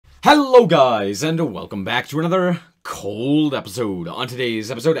Hello guys, and welcome back to another cold episode. On today's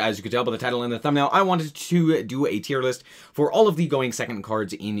episode, as you can tell by the title and the thumbnail, I wanted to do a tier list for all of the going second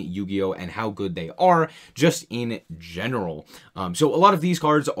cards in Yu-Gi-Oh! And how good they are, just in general. So a lot of these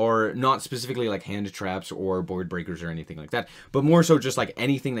cards are not specifically like hand traps or board breakers or anything like that, but more so just like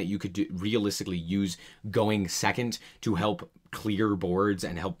anything that you could realistically use going second to help clear boards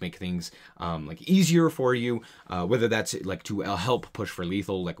and help make things like easier for you, whether that's like to help push for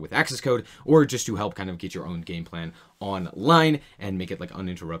lethal like with access code, or just to help kind of get your own game plan online and make it like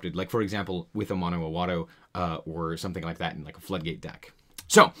uninterrupted, like for example with a mono Awato or something like that in like a floodgate deck.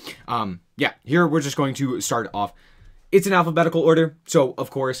 So yeah, here we're just going to start off. It's in alphabetical order, so of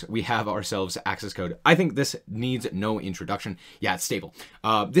course we have ourselves access code. I think this needs no introduction. Yeah, it's stable.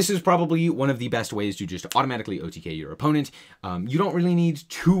 This is probably one of the best ways to just automatically OTK your opponent. You don't really need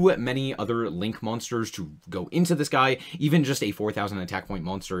too many other link monsters to go into this guy. Even just a 4,000 attack point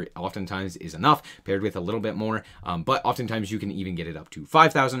monster oftentimes is enough, paired with a little bit more. But oftentimes you can even get it up to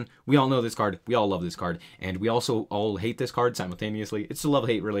 5,000. We all know this card. We all love this card. And we also all hate this card simultaneously. It's a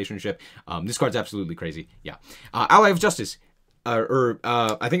love-hate relationship. This card's absolutely crazy. Yeah. Ally of Justice,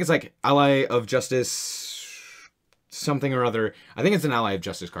 I think it's like Ally of Justice something or other. I think it's an Ally of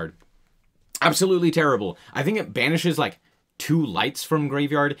Justice card. Absolutely terrible. I think it banishes like 2 lights from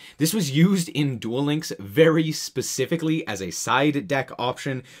graveyard. This was used in Duel Links very specifically as a side deck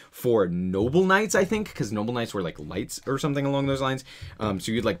option for Noble Knights, I think, because Noble Knights were like lights or something along those lines.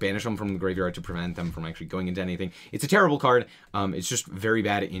 So you'd like banish them from the graveyard to prevent them from actually going into anything. It's a terrible card. It's just very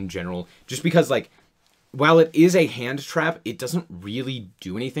bad in general, just because like, while it is a hand trap, it doesn't really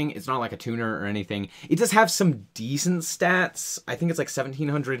do anything. It's not like a tuner or anything. It does have some decent stats. I think it's like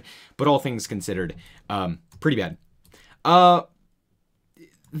 1,700, but all things considered, pretty bad.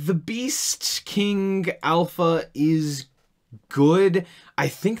 The Beast King Alpha is good. I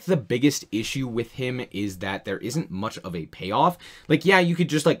think the biggest issue with him is that there isn't much of a payoff. Like, yeah, you could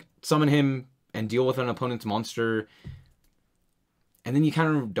just like summon him and deal with an opponent's monster, and then you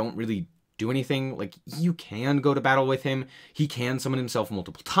kind of don't really do anything. Like, you can go to battle with him. He can summon himself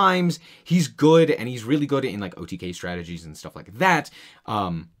multiple times. He's good, and he's really good in like OTK strategies and stuff like that.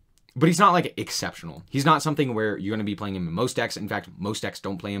 But he's not like exceptional. He's not something where you're going to be playing him in most decks. In fact, most decks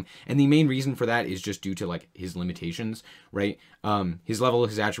don't play him. And the main reason for that is just due to like his limitations, right? His level,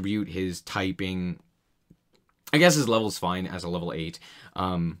 his attribute, his typing. I guess his level's fine as a level 8.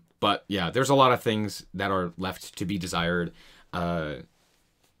 But yeah, there's a lot of things that are left to be desired.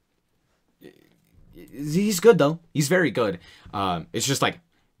 He's good though. He's very good. It's just like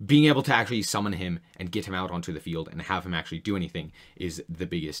being able to actually summon him and get him out onto the field and have him actually do anything is the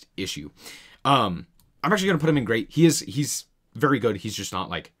biggest issue. I'm actually going to put him in great. He's very good. He's just not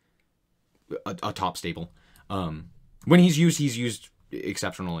like a top staple. When he's used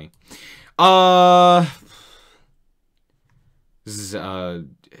exceptionally. This is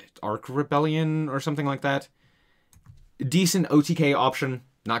Arc Rebellion or something like that. Decent OTK option.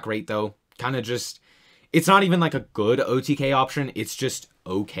 Not great though. Kind of just, it's not even like a good OTK option. It's just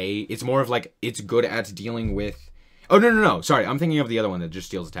okay. It's more of like, it's good at dealing with, oh, no. Sorry, I'm thinking of the other one that just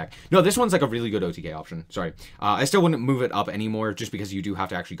steals attack. No, this one's like a really good OTK option. Sorry. I still wouldn't move it up anymore just because you do have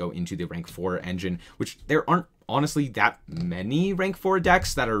to actually go into the rank 4 engine, which there aren't honestly that many rank 4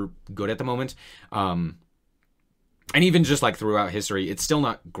 decks that are good at the moment. And even just like throughout history, it's still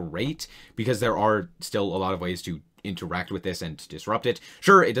not great because there are still a lot of ways to interact with this and disrupt it.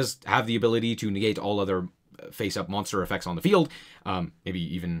 Sure, it does have the ability to negate all other face-up monster effects on the field. Maybe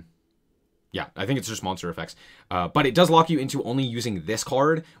even, yeah, I think it's just monster effects. But it does lock you into only using this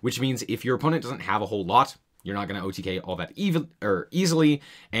card, which means if your opponent doesn't have a whole lot, you're not going to OTK all that easily.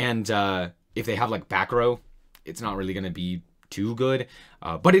 And if they have like back row, it's not really going to be too good.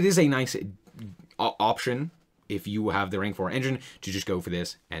 But it is a nice option if you have the rank 4 engine to just go for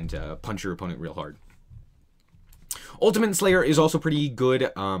this and punch your opponent real hard. Ultimate Slayer is also pretty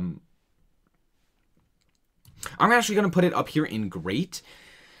good. I'm actually going to put it up here in great.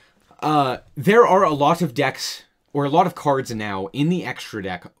 There are a lot of decks, or a lot of cards now in the extra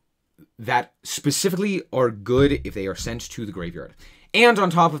deck that specifically are good if they are sent to the graveyard. And on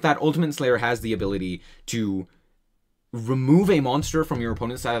top of that, Ultimate Slayer has the ability to remove a monster from your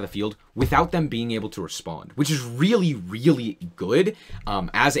opponent's side of the field without them being able to respond, which is really, really good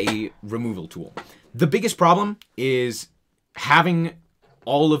as a removal tool. The biggest problem is having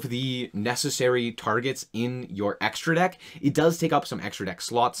all of the necessary targets in your extra deck. It does take up some extra deck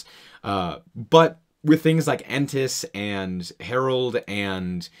slots, but with things like Entis and Herald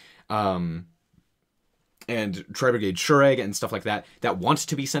and Tri-Brigade Shureg and stuff like that, that wants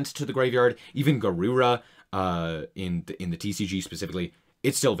to be sent to the graveyard, even Garura in the TCG specifically,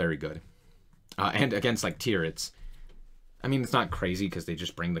 it's still very good. And against, like, tier, it's... I mean, it's not crazy because they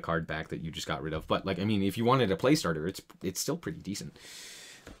just bring the card back that you just got rid of. But, like, I mean, if you wanted a play starter, it's still pretty decent.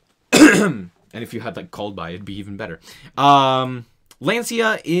 And if you had, like, called by, it'd be even better.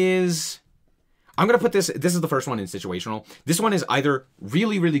 Lancia is... I'm going to put this is the first one in situational. This one is either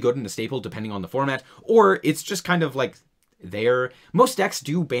really, really good in a staple, depending on the format, or it's just kind of, like, there. Most decks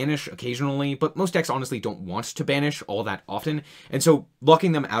do banish occasionally, but most decks honestly don't want to banish all that often. And so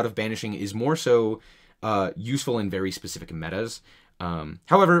locking them out of banishing is more so useful in very specific metas.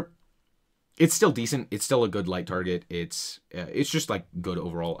 However, it's still decent. It's still a good light target. It's just like good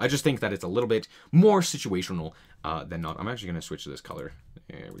overall. I just think that it's a little bit more situational than not. I'm actually going to switch to this color.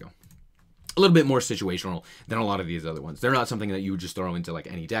 There we go. A little bit more situational than a lot of these other ones. They're not something that you would just throw into like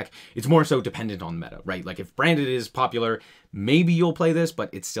any deck. It's more so dependent on meta, right? Like if branded is popular, maybe you'll play this, but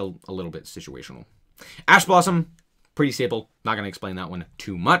it's still a little bit situational. Ash Blossom, pretty staple. Not going to explain that one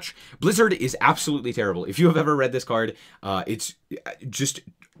too much. Blizzard is absolutely terrible. If you have ever read this card, it's just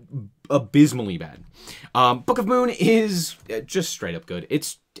abysmally bad. Book of Moon is just straight up good.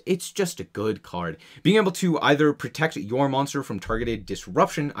 It's just a good card. Being able to either protect your monster from targeted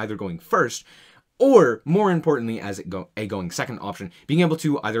disruption, either going first, or more importantly, as a going second option, being able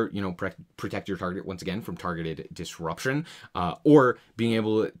to either, you know, protect your target once again from targeted disruption, or being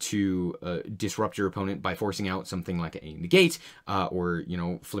able to disrupt your opponent by forcing out something like a negate, or, you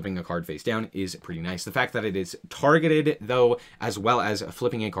know, flipping a card face down is pretty nice. The fact that it is targeted, though, as well as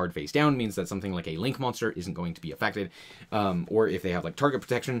flipping a card face down means that something like a Link monster isn't going to be affected, or if they have like target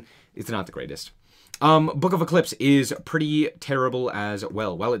protection, it's not the greatest. Book of Eclipse is pretty terrible as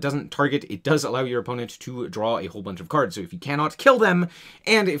well. While it doesn't target, it does allow your opponent to draw a whole bunch of cards. So if you cannot kill them,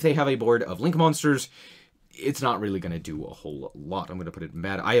 and if they have a board of Link monsters, it's not really going to do a whole lot. I'm going to put it in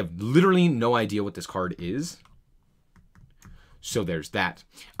bad. I have literally no idea what this card is. So there's that.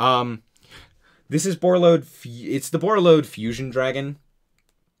 This is Borreload. It's the Borreload Fusion Dragon.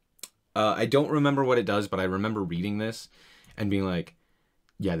 I don't remember what it does, but I remember reading this and being like,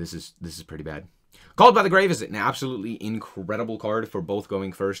 yeah, this is pretty bad. Called by the Grave is an absolutely incredible card for both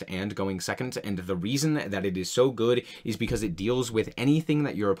going first and going second, and the reason that it is so good is because it deals with anything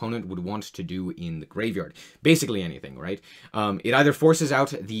that your opponent would want to do in the graveyard. Basically anything, right? It either forces out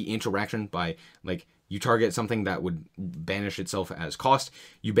the interaction by, like, you target something that would banish itself as cost,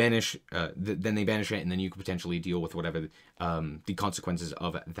 you banish, then they banish it, and then you could potentially deal with whatever the consequences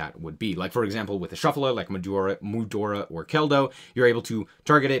of that would be. Like, for example, with a Shuffler, like Mudora or Keldo, you're able to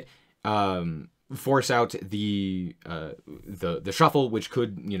target it, force out the shuffle, which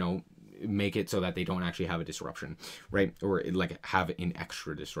could, you know, make it so that they don't actually have a disruption, right? Or like have an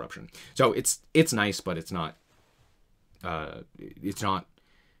extra disruption. So it's nice, but it's not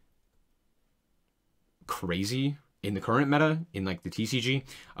crazy in the current meta in like the TCG.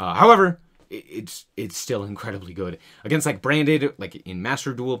 However, it's still incredibly good against like branded, like in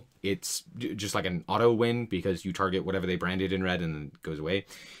Master Duel. It's just like an auto win because you target whatever they branded in red and then it goes away.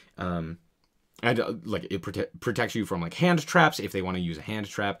 And like it protects you from like hand traps if they want to use a hand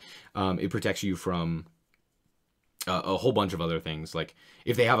trap. It protects you from a whole bunch of other things. Like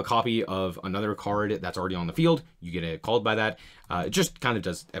if they have a copy of another card that's already on the field, you get it called by that. It just kind of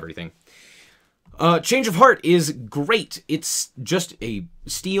does everything. Change of Heart is great. It's just a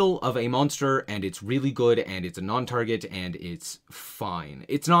steal of a monster, and it's really good, and it's a non-target, and it's fine.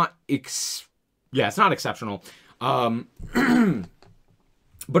 It's not it's not exceptional.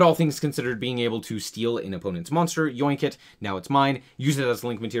 But all things considered, being able to steal an opponent's monster, yoink it, now it's mine, use it as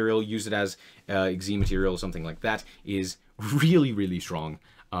Link material, use it as Xe material, something like that, is really, really strong.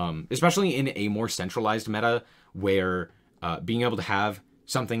 Especially in a more centralized meta, where being able to have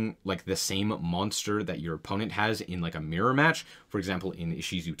something like the same monster that your opponent has in like a mirror match, for example, in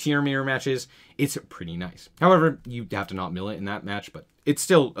Ishizu tier mirror matches, it's pretty nice. However, you have to not mill it in that match, but it's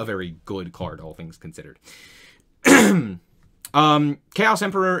still a very good card, all things considered. Chaos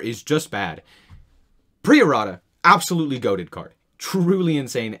Emperor is just bad. Pre-errata, absolutely goated card. Truly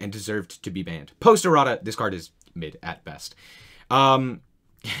insane and deserved to be banned. Post-errata, this card is mid at best. Chimera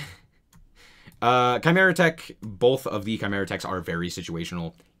Tech, both of the Chimera Techs are very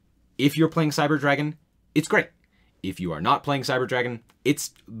situational. If you're playing Cyber Dragon, it's great. If you are not playing Cyber Dragon,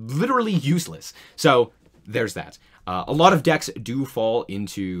 it's literally useless. So there's that. A lot of decks do fall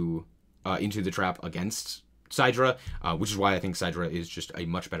into the trap against Sidra, which is why I think Sidra is just a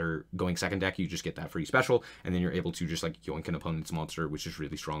much better going second deck. You just get that free special, and then you're able to just like yoink an opponent's monster, which is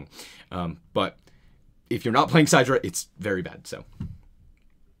really strong. But if you're not playing Sidra, it's very bad. So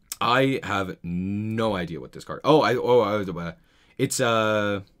I have no idea what this card. What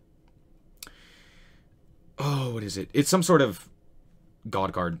is it? It's some sort of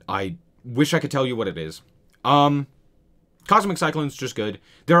god card. I wish I could tell you what it is. Cosmic Cyclone's just good.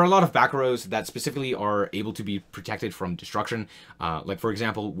 There are a lot of back rows that specifically are able to be protected from destruction. Like, for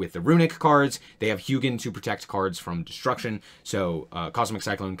example, with the Runic cards, they have Hugin to protect cards from destruction. So Cosmic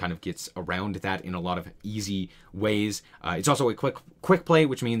Cyclone kind of gets around that in a lot of easy ways. It's also a quick play,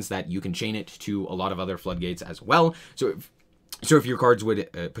 which means that you can chain it to a lot of other floodgates as well. So if your cards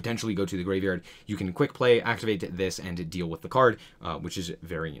would potentially go to the graveyard, you can quick play, activate this, and deal with the card, which is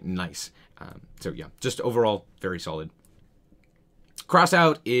very nice. So yeah, just overall, very solid.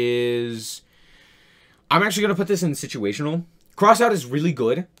 Crossout is... I'm actually going to put this in situational. Crossout is really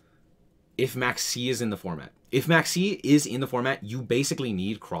good if Max C is in the format. If Max C is in the format, you basically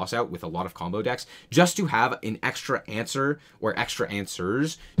need Crossout with a lot of combo decks just to have an extra answer or extra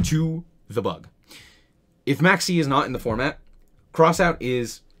answers to the bug. If Max C is not in the format, Crossout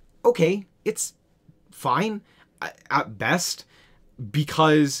is okay. It's fine at best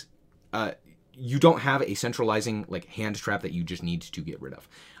because... you don't have a centralizing like hand trap that you just need to get rid of.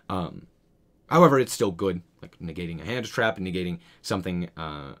 However, it's still good, like negating a hand trap and negating something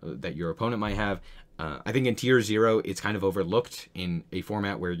that your opponent might have. I think in tier 0, it's kind of overlooked in a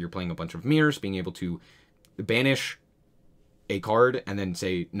format where you're playing a bunch of mirrors. Being able to banish a card and then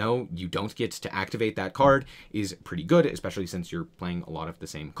say, no, you don't get to activate that card is pretty good, especially since you're playing a lot of the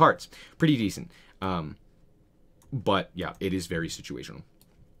same cards. Pretty decent. But yeah, it is very situational.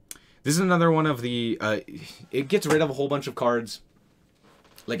 This is another one of the, it gets rid of a whole bunch of cards.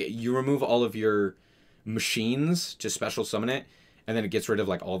 Like, you remove all of your machines to special summon it, and then it gets rid of,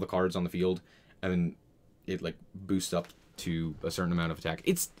 like, all the cards on the field, and then it, like, boosts up to a certain amount of attack.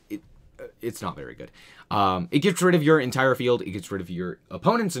 It's not very good. It gets rid of your entire field, it gets rid of your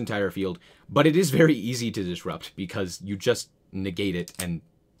opponent's entire field, but it is very easy to disrupt, because you just negate it, and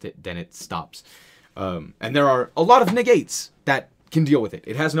then it stops. And there are a lot of negates that can deal with it.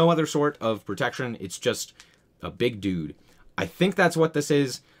 It has no other sort of protection. It's just a big dude. I think that's what this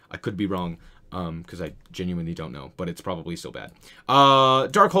is. I could be wrong, because I genuinely don't know, but it's probably still bad.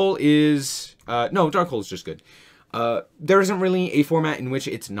 Dark Hole is... no, Dark Hole is just good. There isn't really a format in which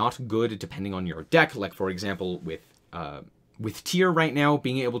it's not good depending on your deck. Like, for example, with Tier right now,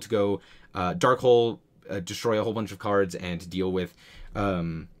 being able to go Dark Hole, destroy a whole bunch of cards, and deal with...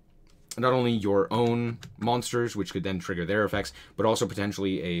 not only your own monsters, which could then trigger their effects, but also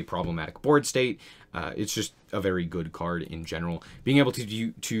potentially a problematic board state. It's just a very good card in general. Being able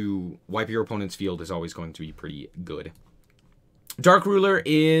to wipe your opponent's field is always going to be pretty good. Dark Ruler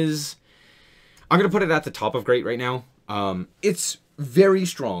is... I'm going to put it at the top of great right now. It's very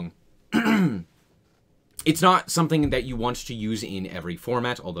strong. It's not something that you want to use in every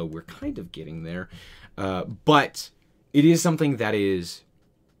format, although we're kind of getting there. But it is something that is...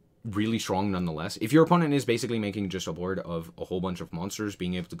 really strong nonetheless. If your opponent is basically making just a board of a whole bunch of monsters,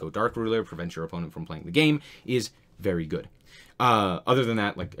 being able to go Dark Ruler, prevent your opponent from playing the game, is very good. Other than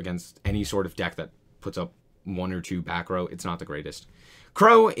that, like against any sort of deck that puts up 1 or 2 back row, it's not the greatest.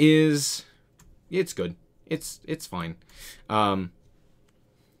 Crow is... it's good. It's fine.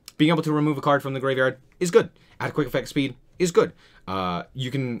 Being able to remove a card from the graveyard is good. Add quick effect speed is good. You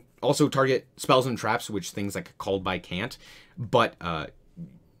can also target spells and traps, which things like Called By can't, but...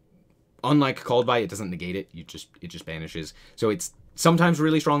 unlike Called By, it doesn't negate it. It just banishes. So it's sometimes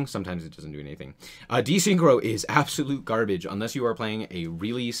really strong, sometimes it doesn't do anything. Desynchro is absolute garbage unless you are playing a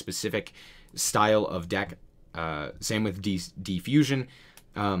really specific style of deck. Same with Defusion.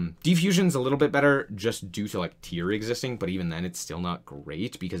 Defusion's a little bit better just due to like tier existing, but even then it's still not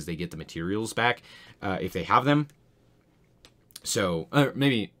great because they get the materials back if they have them. So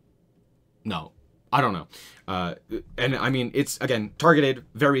maybe no. I don't know. And I mean, it's, again, targeted,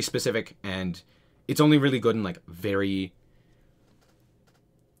 very specific, and it's only really good in, like, very...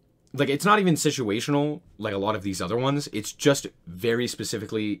 like, it's not even situational like a lot of these other ones. It's just very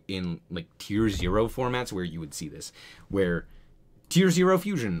specifically in, like, tier 0 formats where you would see this. Where tier 0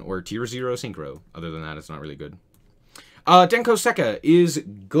 Fusion or tier 0 Synchro. Other than that, it's not really good. Denko Sekka is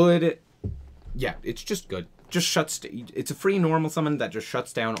good. Yeah, it's just good. Just shuts... it's a free normal summon that just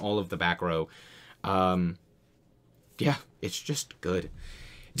shuts down all of the back row. Yeah, it's just good.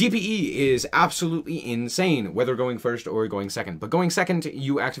 DPE is absolutely insane, whether going first or going second. But going second,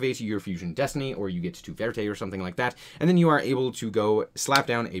 you activate your Fusion Destiny, or you get to Verte or something like that, and then you are able to go slap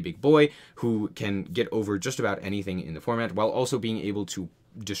down a big boy who can get over just about anything in the format, while also being able to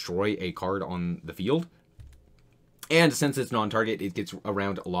destroy a card on the field. And since it's non-target, it gets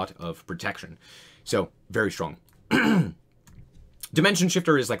around a lot of protection. So, very strong. Dimension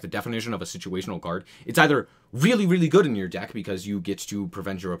Shifter is like the definition of a situational card. It's either really, really good in your deck because you get to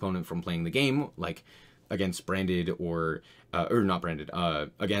prevent your opponent from playing the game, like against branded or not branded,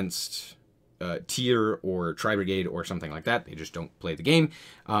 against tier or tri-brigade or something like that. They just don't play the game.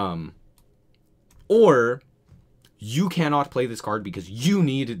 Or you cannot play this card because you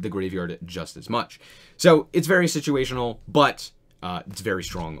need the graveyard just as much. So it's very situational, but it's very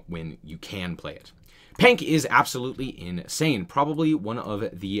strong when you can play it. Pank is absolutely insane. Probably one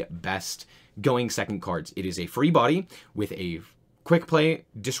of the best going second cards. It is a free body with a quick play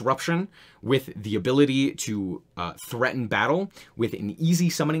disruption, with the ability to threaten battle, with an easy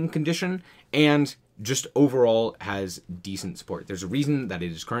summoning condition, and just overall has decent support. There's a reason that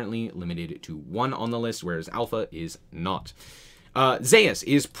it is currently limited to 1 on the list, whereas Alpha is not. Zeus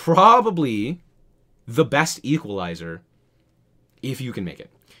is probably the best equalizer if you can make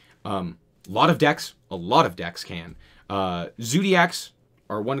it. A lot of decks can. Zodiacs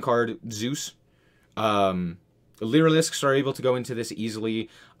are 1 card, Zeus. Lyralisks are able to go into this easily.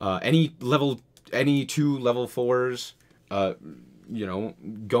 Any 2 level 4s, you know,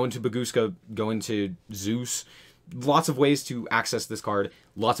 go into Baguska, go into Zeus. Lots of ways to access this card.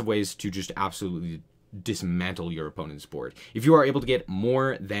 Lots of ways to just absolutely dismantle your opponent's board. If you are able to get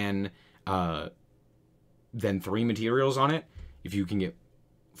more than 3 materials on it, if you can get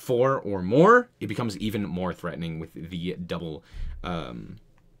 4 or more, it becomes even more threatening with the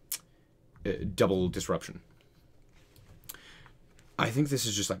double disruption. I think this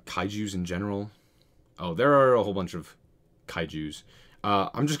is just like kaijus in general. Oh, there are a whole bunch of kaijus.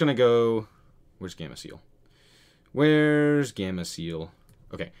 I'm just gonna go... Where's Gamma Seal? Where's Gamma Seal?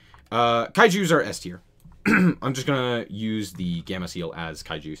 Okay. Kaijus are S tier. I'm just gonna use the Gamma Seal as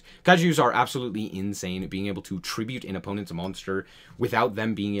kaijus. Kaijus are absolutely insane. Being able to tribute an opponent's monster without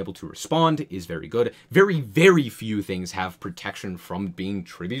them being able to respond is very good. Very, very few things have protection from being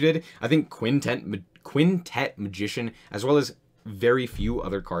tributed. I think Quintet Magician, as well as very few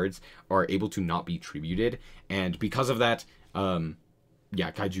other cards, are able to not be tributed, and because of that,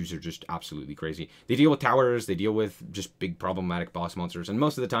 yeah, kaijus are just absolutely crazy. They deal with towers, they deal with just big problematic boss monsters, and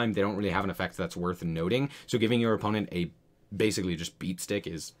most of the time they don't really have an effect that's worth noting, so giving your opponent a basically just beat stick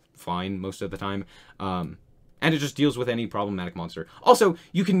is fine most of the time, and it just deals with any problematic monster. Also,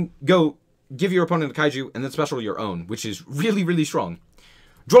 you can go give your opponent a kaiju and then special your own, which is really, really strong.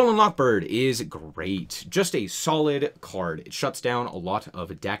 Droll and Lockbird is great. Just a solid card. It shuts down a lot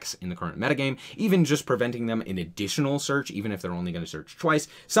of decks in the current metagame. Even just preventing them an additional search, even if they're only going to search twice,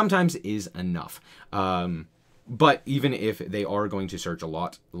 sometimes is enough. But even if they are going to search a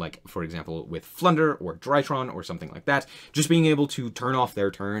lot, like, for example, with Flunder or Drytron or something like that, just being able to turn off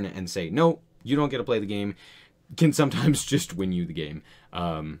their turn and say, no, you don't get to play the game, can sometimes just win you the game.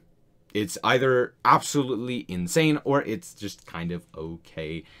 It's either absolutely insane or it's just kind of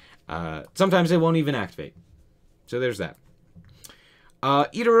okay. Sometimes they won't even activate. So there's that.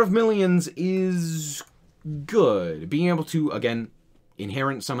 Eater of Millions is good. Being able to, again,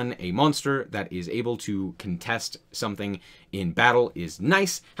 inherent summon a monster that is able to contest something in battle is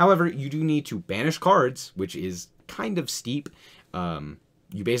nice. However, you do need to banish cards, which is kind of steep.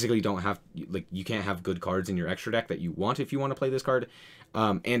 You basically don't have, like, you can't have good cards in your extra deck that you want if you want to play this card.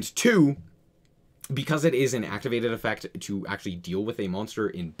 And 2, because it is an activated effect to actually deal with a monster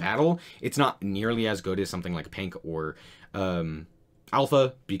in battle, it's not nearly as good as something like Pank or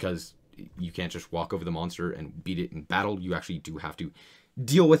Alpha, because you can't just walk over the monster and beat it in battle. You actually do have to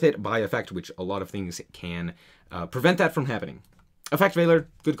deal with it by effect, which a lot of things can prevent that from happening. Effect Veiler,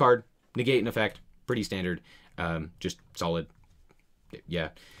 good card. Negate an effect, pretty standard. Just solid. Yeah.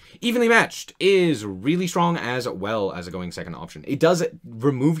 Evenly Matched is really strong as well as a going second option. It does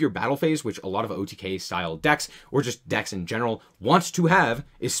remove your battle phase, which a lot of OTK style decks, or just decks in general, wants to have,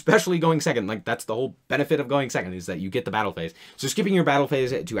 especially going second. Like, that's the whole benefit of going second, is that you get the battle phase. So skipping your battle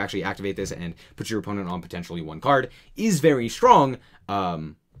phase to actually activate this and put your opponent on potentially 1 card is very strong,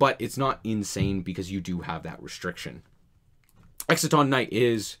 but it's not insane because you do have that restriction. Exciton Knight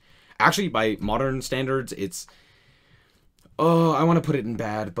is, actually, by modern standards, it's... Oh, I want to put it in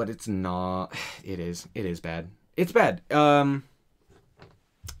bad, but it's not. It is bad. It's bad. Yeah,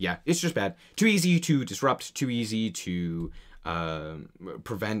 it's just bad. Too easy to disrupt, too easy to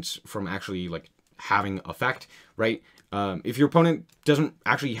prevent from actually, like, having effect, right? If your opponent doesn't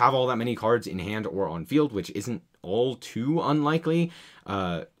actually have all that many cards in hand or on field, which isn't all too unlikely,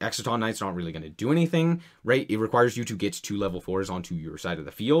 Exciton Knight's not really going to do anything, right? It requires you to get 2 level 4s onto your side of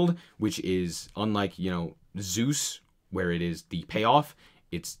the field, which is unlike, you know, Zeus, where it is the payoff.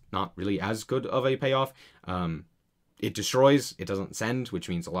 It's not really as good of a payoff. It destroys, it doesn't send, which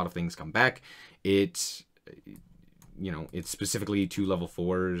means a lot of things come back. It, you know, it's specifically 2 level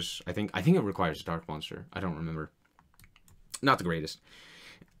 4s. I think it requires a Dark Monster. I don't remember. Not the greatest.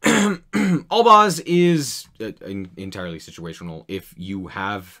 Albaz is entirely situational. If you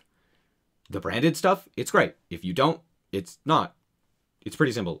have the branded stuff, it's great. If you don't, it's not. It's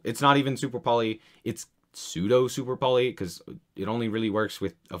pretty simple. It's not even super poly. It's pseudo super poly because it only really works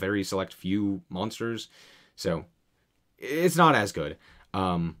with a very select few monsters. So it's not as good.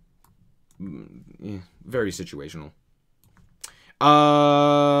 Very situational.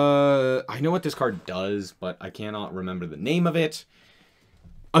 I know what this card does, but I cannot remember the name of it.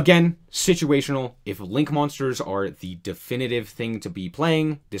 Again, situational. If Link monsters are the definitive thing to be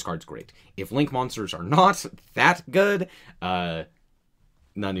playing, this card's great. If Link monsters are not that good, not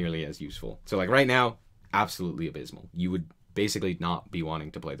nearly as useful. So like right now, absolutely abysmal. You would basically not be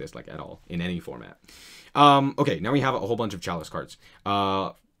wanting to play this like at all in any format. Okay, now we have a whole bunch of Chalice cards.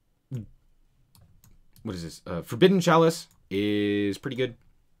 What is this? Forbidden Chalice is pretty good.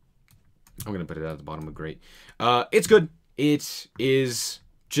 I'm gonna put it at the bottom of great. It's good. It is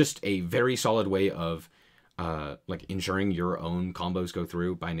just a very solid way of like ensuring your own combos go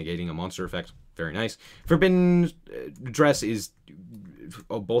through by negating a monster effect. Very nice. Forbidden Dress is...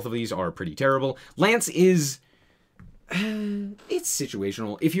 both of these are pretty terrible. Lance is... it's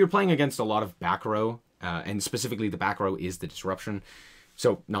situational. If you're playing against a lot of back row, and specifically the back row is the disruption,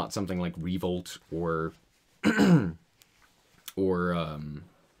 so not something like Revolt or... or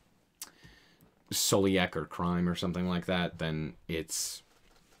Soliek or Crime or something like that, then it's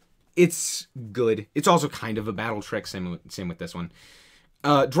good. It's also kind of a battle trick, same with this one.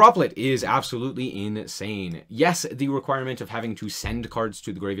 Droplet is absolutely insane. Yes, the requirement of having to send cards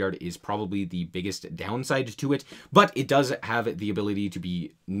to the graveyard is probably the biggest downside to it, but it does have the ability to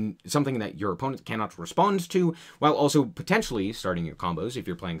be something that your opponent cannot respond to, while also potentially starting your combos. If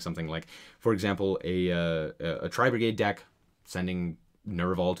you're playing something like, for example, a Tri-Brigade deck, sending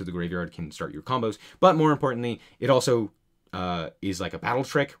Nerval to the graveyard can start your combos, but more importantly, it also is like a battle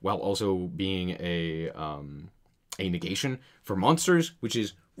trick while also being a negation for monsters, which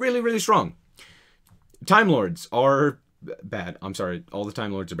is really, really strong. Time Lords are bad. I'm sorry, all the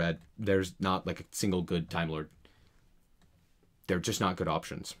Time Lords are bad. There's not like a single good Time Lord. They're just not good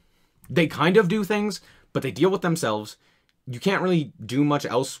options. They kind of do things, but they deal with themselves. You can't really do much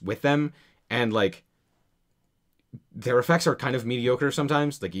else with them, and like their effects are kind of mediocre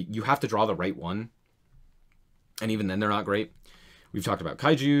sometimes. Like you have to draw the right one, and even then they're not great. We've talked about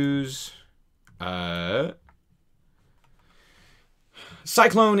Kaijus.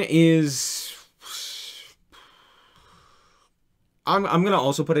 Cyclone is... I'm going to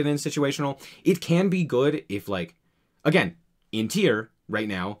also put it in situational. It can be good if, like, again, in tier right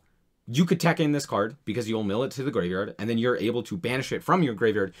now, you could tech in this card because you'll mill it to the graveyard, and then you're able to banish it from your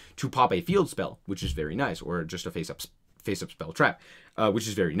graveyard to pop a field spell, which is very nice, or just a face-up spell trap, which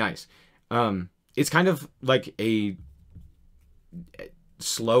is very nice. It's kind of like a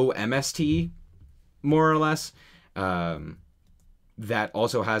slow MST, more or less, that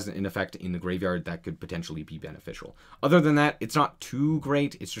also has an effect in the graveyard that could potentially be beneficial. Other than that, it's not too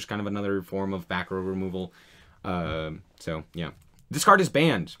great. It's just kind of another form of back row removal. So, yeah. This card is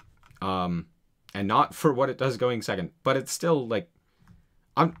banned. And not for what it does going second, but it's still, like...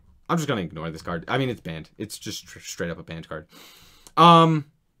 I'm just going to ignore this card. I mean, it's banned. It's just straight up a banned card.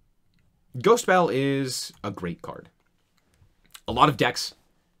 Ghost Bell is a great card. A lot of decks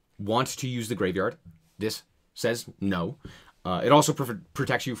want to use the graveyard. This says no. It also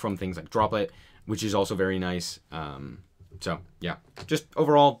protects you from things like Droplet, which is also very nice. So, yeah. Just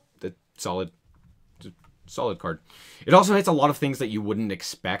overall, solid card. It also hits a lot of things that you wouldn't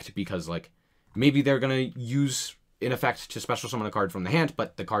expect because, like, maybe they're going to use an effect to special summon a card from the hand,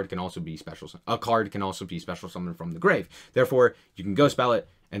 but the card can also be special summoned from the grave. Therefore, you can Ghost Bell it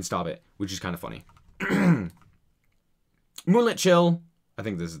and stop it, which is kind of funny. Moonlit Chill, I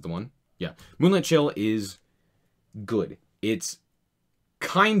think this is the one. Yeah. Moonlit Chill is good. It's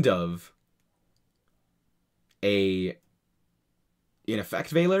kind of an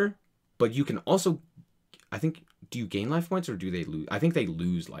effect veiler, but you can also, I think, do you gain life points or do they lose? I think they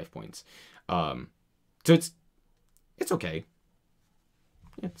lose life points. So it's okay.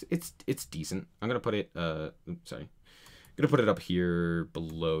 It's decent. I'm gonna put it I'm gonna put it up here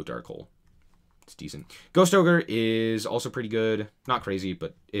below Dark Hole. It's decent. Ghost Ogre is also pretty good. Not crazy,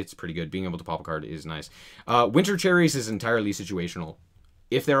 but it's pretty good. Being able to pop a card is nice. Winter Cherries is entirely situational.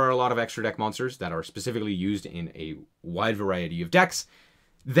 If there are a lot of extra deck monsters that are specifically used in a wide variety of decks,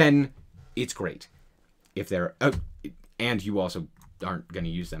 then it's great. If there... and you also aren't going to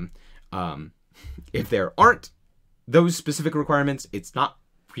use them. If there aren't those specific requirements, it's not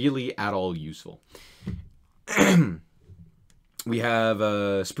really at all useful. We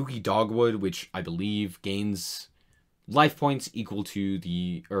have Spooky Dogwood, which I believe gains life points equal to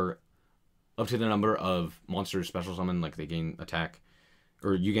the, or up to the number of monsters special summon, like they gain attack,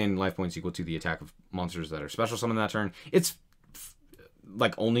 or you gain life points equal to the attack of monsters that are special summoned that turn. It's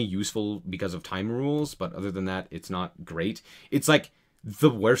like only useful because of time rules, but other than that, it's not great. It's like the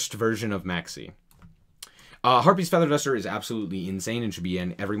worst version of Maxi. Harpy's Feather Duster is absolutely insane and should be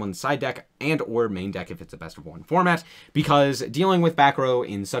in everyone's side deck and or main deck if it's a best of one format, because dealing with back row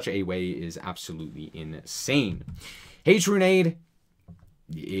in such a way is absolutely insane. Hage Runade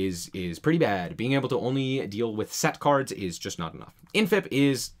is pretty bad. Being able to only deal with set cards is just not enough. Infip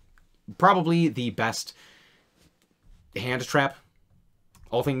is probably the best hand trap,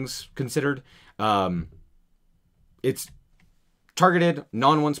 all things considered. It's targeted,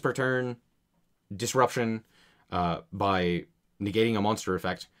 non-once per turn, disruption by negating a monster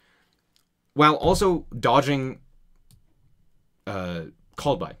effect, while also dodging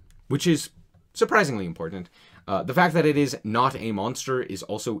called by, which is surprisingly important. The fact that it is not a monster is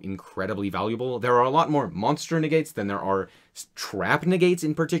also incredibly valuable. There are a lot more monster negates than there are trap negates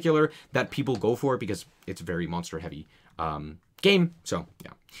in particular that people go for because it's very monster heavy game. So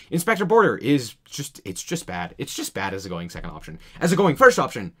yeah, Inspector Border is it's just bad. It's just bad as a going second option. As a going first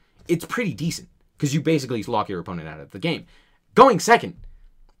option, it's pretty decent because you basically lock your opponent out of the game. Going second,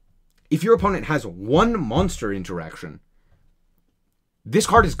 if your opponent has one monster interaction, this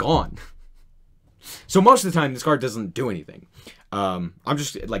card is gone. So most of the time, this card doesn't do anything. I'm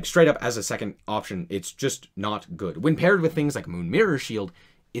just, like, straight up as a second option, it's just not good. When paired with things like Moon Mirror Shield,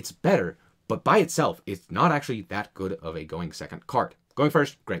 it's better, but by itself, it's not actually that good of a going second card. Going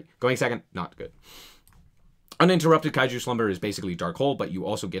first, great. Going second, not good. Uninterrupted Kaiju Slumber is basically Dark Hole, but you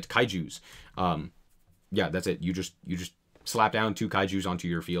also get Kaijus. Yeah, that's it. You just slap down 2 Kaijus onto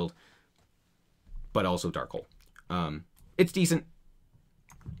your field, but also Dark Hole. It's decent.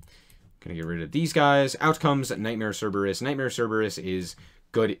 Gonna get rid of these guys. Out comes Nightmare Cerberus. Nightmare Cerberus is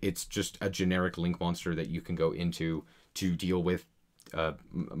good. It's just a generic link monster that you can go into to deal with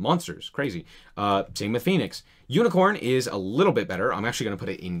monsters. Crazy. Same with Phoenix. Unicorn is a little bit better. I'm actually going to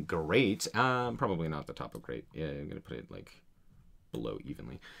put it in great. Probably not the top of great. Yeah, I'm going to put it like below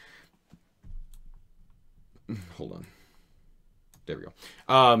evenly. Hold on. There we go.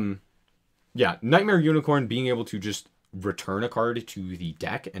 Yeah, Nightmare Unicorn being able to just return a card to the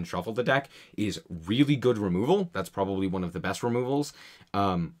deck and shuffle the deck is really good removal. That's probably one of the best removals.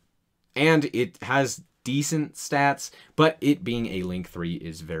 And it has decent stats, but it being a Link 3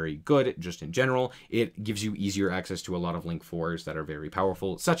 is very good just in general. It gives you easier access to a lot of Link 4s that are very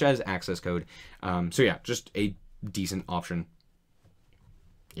powerful, such as Access Code. So yeah, just a decent option.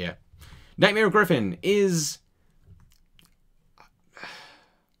 Yeah. Nightmare Griffin is...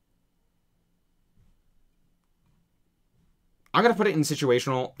 I'm going to put it in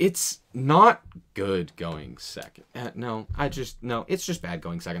situational. It's not good going second. No, it's just bad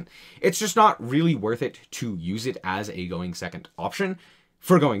going second. It's just not really worth it to use it as a going second option.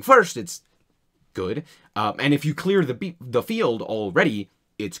 For going first, it's good. And if you clear the field already,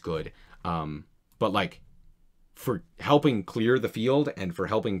 it's good. But like, for helping clear the field and for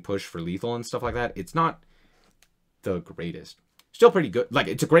helping push for lethal and stuff like that, it's not the greatest. Still pretty good. Like,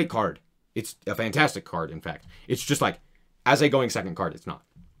 it's a great card. It's a fantastic card, in fact. It's just like, as a going second card, it's not.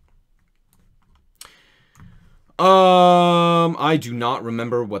 I do not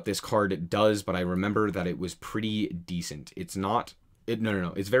remember what this card does, but I remember that it was pretty decent. It's not...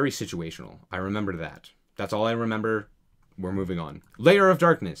 No. It's very situational. I remember that. That's all I remember. We're moving on. Layer of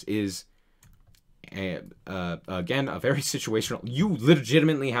Darkness is... again, a very situational... You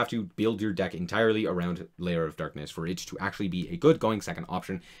legitimately have to build your deck entirely around Layer of Darkness for it to actually be a good going second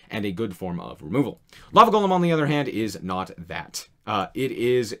option and a good form of removal. Lava Golem, on the other hand, is not that. It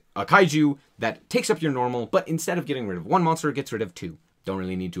is a kaiju that takes up your normal, but instead of getting rid of one monster, it gets rid of 2. Don't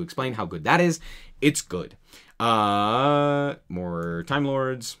really need to explain how good that is. It's good. More Time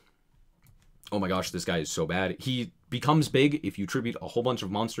Lords. Oh my gosh, this guy is so bad. He becomes big if you tribute a whole bunch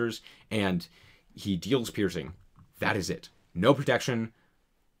of monsters, and... he deals piercing. That is it. No protection.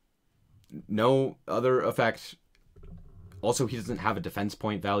 No other effect. Also, he doesn't have a defense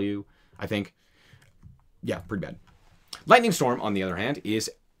point value, I think. Yeah, pretty bad. Lightning Storm, on the other hand, is...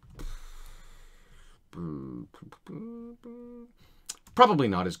 probably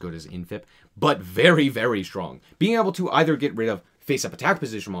not as good as Infip, but very, very strong. Being able to either get rid of face-up attack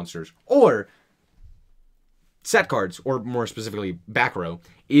position monsters or set cards, or more specifically back row,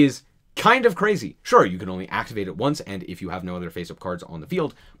 is... kind of crazy. Sure, you can only activate it once, and if you have no other face-up cards on the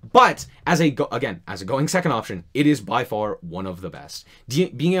field, but as a going second option, it is by far one of the best.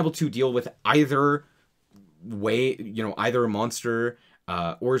 Being able to deal with either way, either monster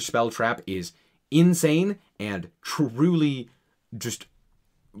or spell trap is insane and truly just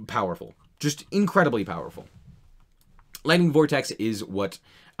powerful. Just incredibly powerful. Lightning Vortex is what,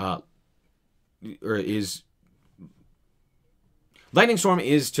 Lightning Storm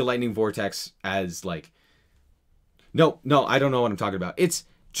is to Lightning Vortex as, like, no, I don't know what I'm talking about. It's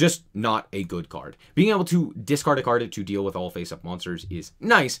just not a good card. Being able to discard a card to deal with all face-up monsters is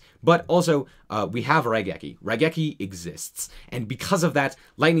nice, but also we have Raigeki. Raigeki exists, and because of that,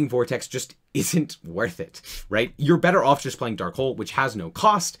 Lightning Vortex just isn't worth it, right? You're better off just playing Dark Hole, which has no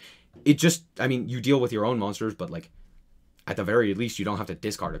cost. It just, I mean, you deal with your own monsters, but, like, at the very least, you don't have to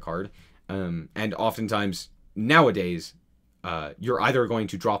discard a card. And oftentimes, nowadays, you're either going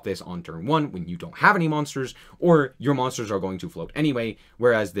to drop this on turn 1 when you don't have any monsters, or your monsters are going to float anyway,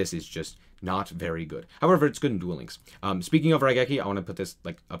 whereas this is just not very good. However, it's good in Duel Links. Speaking of Raigeki, I want to put this,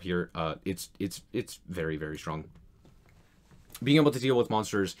 like, up here. It's very, very strong. Being able to deal with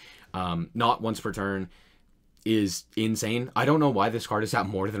monsters not once per turn is insane. I don't know why this card is at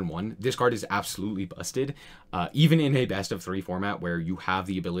more than 1. This card is absolutely busted. Even in a best of 3 format where you have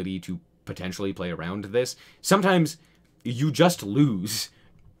the ability to potentially play around this, sometimes you just lose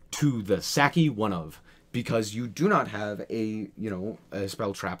to the Saki one of, because you do not have a, you know, a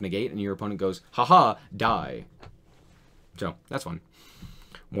spell trap negate, and your opponent goes, haha, die. So, that's fun.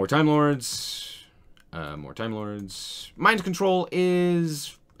 More Time Lords. More Time Lords. Mind Control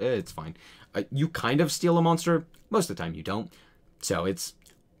is... it's fine. You kind of steal a monster. Most of the time you don't. So, it's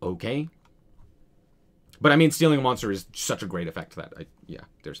okay. But, I mean, stealing a monster is such a great effect that, yeah,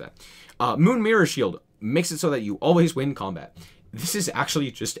 there's that. Moon Mirror Shield makes it so that you always win combat. This is actually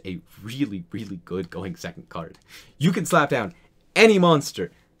just a really, really good going second card. You can slap down any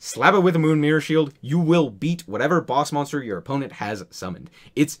monster, slap it with a Moon Mirror Shield, you will beat whatever boss monster your opponent has summoned.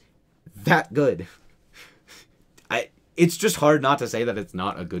 It's that good. It's just hard not to say that it's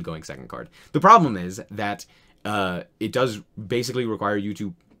not a good going second card. The problem is that it does basically require you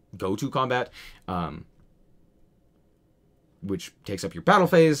to go to combat, which takes up your battle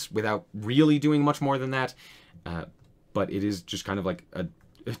phase without really doing much more than that. But it is just kind of like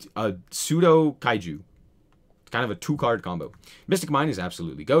a pseudo kaiju. It's kind of a 2-card combo. Mystic Mine is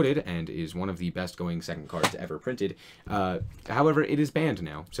absolutely goated and is one of the best going second cards ever printed. However, it is banned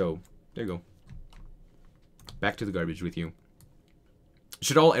now, so there you go. Back to the garbage with you.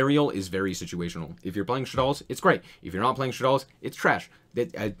 Shaddoll Aerial is very situational. If you're playing Shaddolls, it's great. If you're not playing Shaddolls, it's trash.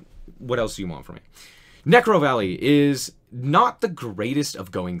 What else do you want from me? Necro Valley is not the greatest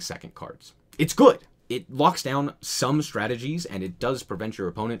of going second cards. It's good. It locks down some strategies, and it does prevent your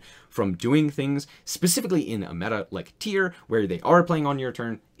opponent from doing things, specifically in a meta like Tier, where they are playing on your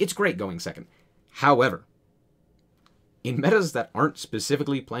turn. It's great going second. However, in metas that aren't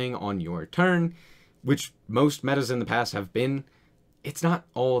specifically playing on your turn, which most metas in the past have been, it's not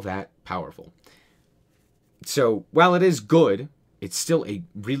all that powerful. So, while it is good, it's still a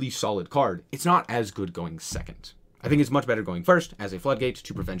really solid card. It's not as good going second. I think it's much better going first as a floodgate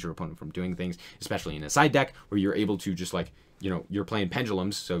to prevent your opponent from doing things, especially in a side deck where you're able to just, like, you know, you're playing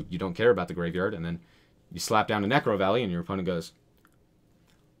pendulums, so you don't care about the graveyard, and then you slap down a Necro Valley and your opponent goes,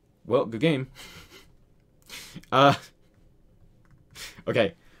 well, good game.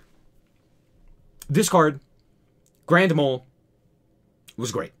 Okay. This card, Grand Mole,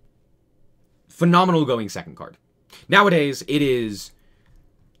 was great. Phenomenal going second card. Nowadays, it is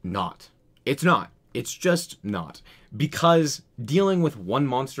not. It's not. It's just not. Because dealing with one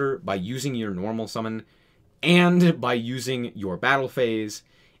monster by using your normal summon, and by using your battle phase,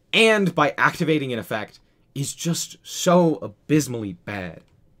 and by activating an effect, is just so abysmally bad.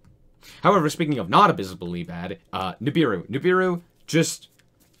 However, speaking of not abysmally bad, Nibiru. Nibiru just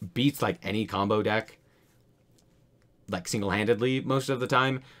beats, like, any combo deck, like, single-handedly most of the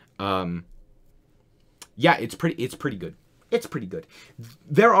time. Yeah, it's pretty good. It's pretty good.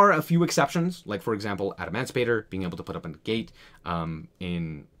 There are a few exceptions, like, for example, Adamantipator, being able to put up a gate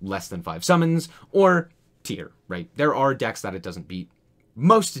in less than 5 summons, or Tier, right? There are decks that it doesn't beat.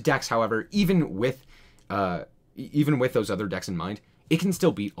 Most decks, however, even with those other decks in mind, it can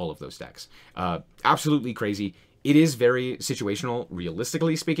still beat all of those decks. Absolutely crazy. It is very situational,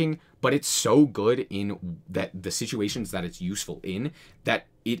 realistically speaking, but it's so good in that the situations that it's useful in that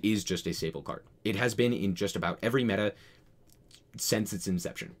it is just a staple card. It has been in just about every meta since its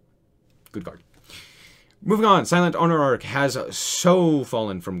inception. Good card. Moving on, Silent Honor Arc has so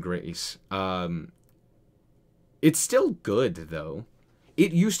fallen from grace. It's still good, though.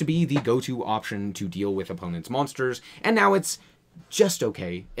 It used to be the go-to option to deal with opponents' monsters, and now it's just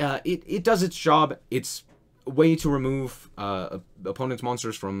okay. It does its job. It's a way to remove opponents'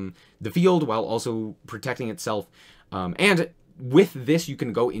 monsters from the field while also protecting itself. And with this, you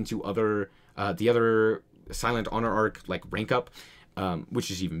can go into other The other Silent Honor Arc, like, rank up,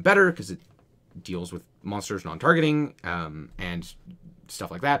 which is even better because it deals with monsters non-targeting and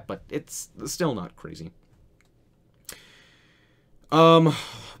stuff like that, but it's still not crazy.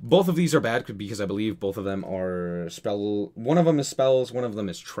 Both of these are bad because I believe both of them are one of them is spells, one of them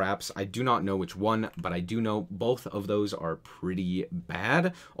is traps. I do not know which one, but I do know both of those are pretty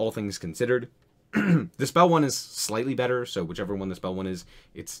bad, all things considered. The spell one is slightly better, so whichever one the spell one is,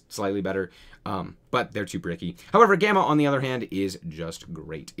 it's slightly better, but they're too bricky. However, Gamma, on the other hand, is just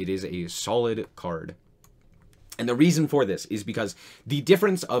great. It is a solid card. And the reason for this is because the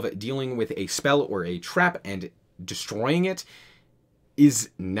difference of dealing with a spell or a trap and destroying it is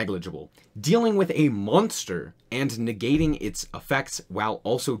negligible. Dealing with a monster and negating its effects while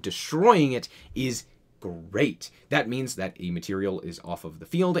also destroying it is great. That means that a material is off of the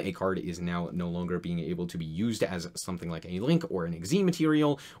field. A card is now no longer being able to be used as something like a link or an Exene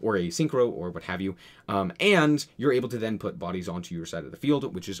material or a synchro or what have you. And you're able to then put bodies onto your side of the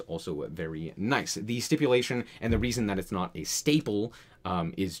field, which is also very nice. The stipulation and the reason that it's not a staple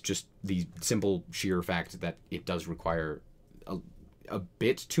is just the simple sheer fact that it does require a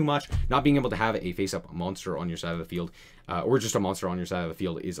bit too much. Not being able to have a face-up monster on your side of the field, or just a monster on your side of the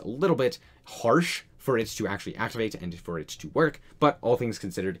field, is a little bit harsh for it to actually activate and for it to work, but all things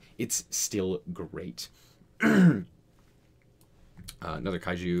considered, it's still great. Another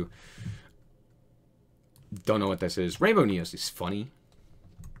kaiju. Don't know what this is. Rainbow Neos is funny.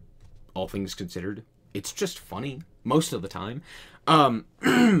 All things considered. It's just funny most of the time.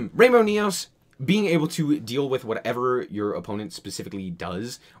 Rainbow Neos, being able to deal with whatever your opponent specifically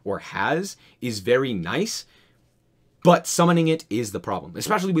does or has is very nice, but summoning it is the problem.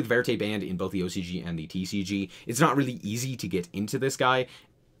 Especially with Verte Band in both the OCG and the TCG, it's not really easy to get into this guy,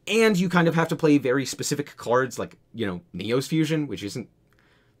 and you kind of have to play very specific cards like, you know, Neos Fusion, which isn't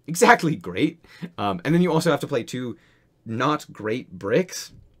exactly great, and then you also have to play 2 not great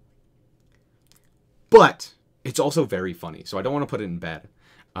bricks, but it's also very funny, so I don't want to put it in bad.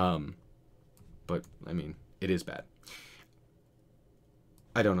 But, I mean, it is bad.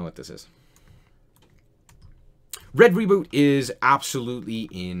 I don't know what this is. Red Reboot is absolutely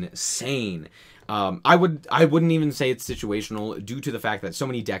insane. I wouldn't even say it's situational due to the fact that so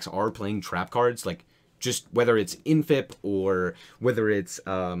many decks are playing trap cards, like just whether it's Infip or whether it's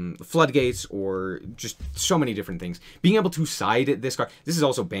Floodgates or just so many different things. Being able to side this card, this is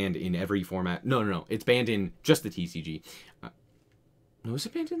also banned in every format. No, it's banned in just the TCG. No, is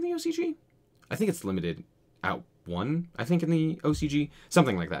it banned in the OCG? I think it's limited out 1, I think, in the OCG.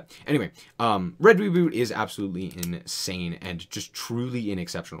 Something like that. Anyway, Red Reboot is absolutely insane and just truly an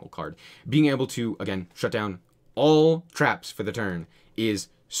exceptional card. Being able to, again, shut down all traps for the turn is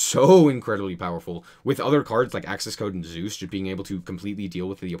so incredibly powerful. With other cards like Access Code and Zeus, just being able to completely deal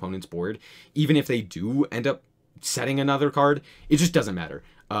with the opponent's board, even if they do end up setting another card, it just doesn't matter.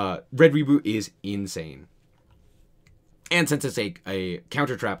 Red Reboot is insane. And since it's a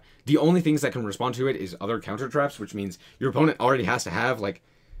counter trap, the only things that can respond to it is other counter traps, which means your opponent already has to have, like,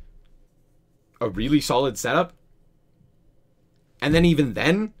 a really solid setup. And then even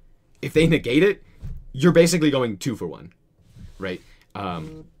then, if they negate it, you're basically going 2 for 1, right?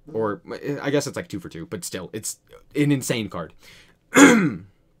 Or I guess it's like 2 for 2, but still, it's an insane card.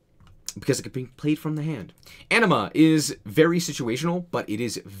 Because it can be played from the hand. Anima is very situational, but it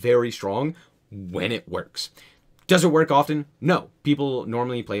is very strong when it works. Does it work often? No. People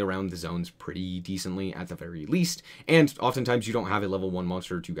normally play around the zones pretty decently at the very least, and oftentimes you don't have a level 1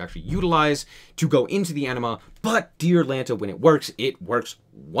 monster to actually utilize to go into the Anima, but Dear Lanta, when it works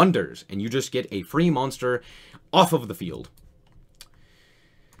wonders, and you just get a free monster off of the field.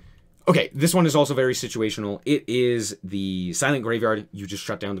 Okay, this one is also very situational. It is the Silent Graveyard. You just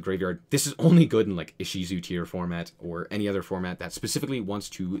shut down the graveyard. This is only good in, like, Ishizu tier format or any other format that specifically wants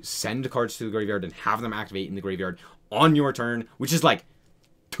to send cards to the graveyard and have them activate in the graveyard on your turn, which is, like,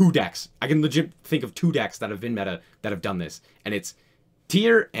 2 decks. I can legit think of 2 decks that have been meta that have done this, and it's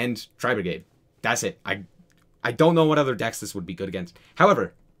Tier and Tri-Brigade. That's it. I don't know what other decks this would be good against.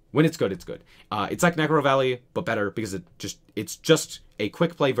 However, when it's good, it's good. It's like Necro Valley, but better because it's just a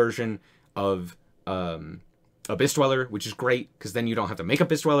quick play version of Abyss Dweller, which is great because then you don't have to make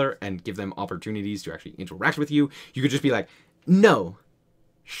Abyss Dweller and give them opportunities to actually interact with you. You could just be like, no,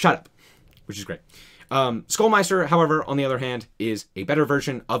 shut up, which is great. Skullmeister, however, on the other hand, is a better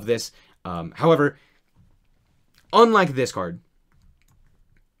version of this. However, unlike this card,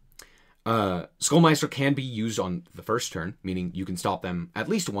 Skullmeister can be used on the first turn, meaning you can stop them at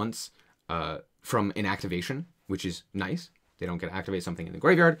least once from an activation, which is nice. They don't get to activate something in the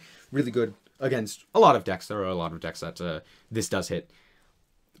graveyard. Really good against a lot of decks. There are a lot of decks that this does hit.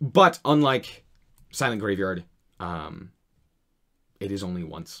 But unlike Silent Graveyard, it is only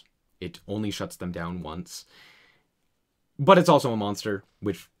once. It only shuts them down once. But it's also a monster,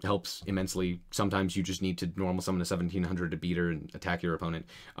 which helps immensely. Sometimes you just need to normal summon a 1700 to beat her and attack your opponent.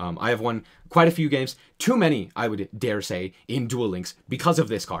 I have won quite a few games, too many, I would dare say, in Duel Links because of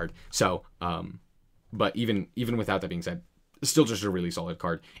this card. So, but even without that being said, it's still just a really solid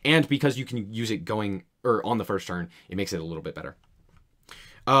card. And because you can use it going, or on the first turn, it makes it a little bit better.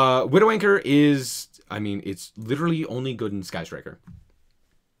 Widow Anchor is, I mean, it's literally only good in Sky Striker.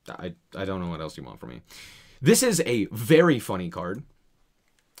 I don't know what else you want from me. This is a very funny card,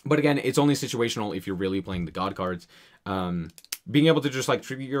 but again, it's only situational if you're really playing the God cards. Being able to just like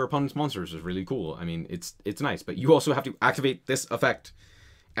tribute your opponent's monsters is really cool. I mean, it's nice, but you also have to activate this effect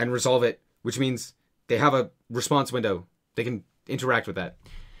and resolve it, which means they have a response window. They can interact with that.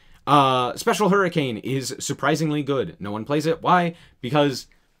 Special Hurricane is surprisingly good. No one plays it. Why? Because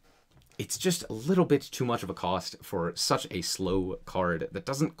it's just a little bit too much of a cost for such a slow card that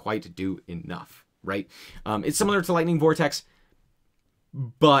doesn't quite do enough. Right? It's similar to Lightning Vortex,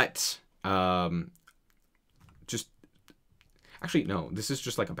 but just... Actually, no. This is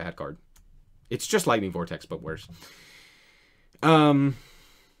just like a bad card. It's just Lightning Vortex, but worse.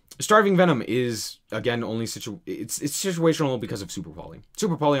 Starving Venom is, again, only it's situational because of Super Poly.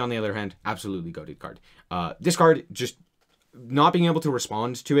 Super Poly, on the other hand, absolutely goated card. This card, just not being able to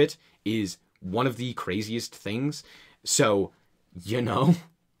respond to it is one of the craziest things. So, you know,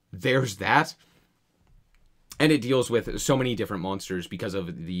 there's that. And it deals with so many different monsters because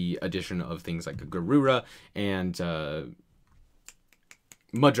of the addition of things like Garura and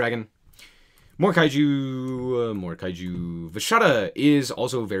Mud Dragon. More Kaiju. Vashada is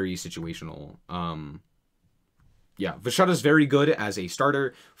also very situational. Yeah, Vashada's very good as a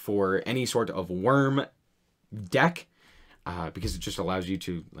starter for any sort of worm deck. Because it just allows you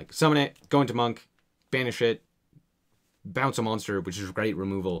to like summon it, go into Monk, banish it, bounce a monster, which is great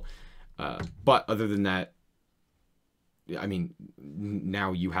removal. But other than that, I mean,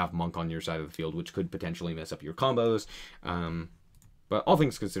 now you have Monk on your side of the field, which could potentially mess up your combos. But all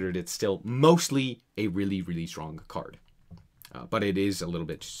things considered, it's still mostly a really, really strong card. But it is a little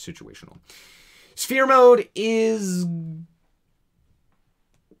bit situational. Sphere Mode is...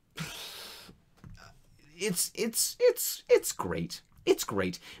 It's great. It's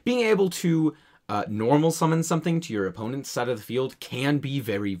great. Being able to normal summon something to your opponent's side of the field can be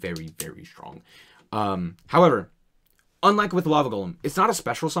very, very, very strong. However, unlike with Lava Golem, it's not a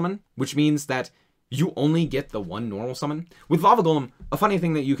special summon, which means that you only get the one normal summon. With Lava Golem, a funny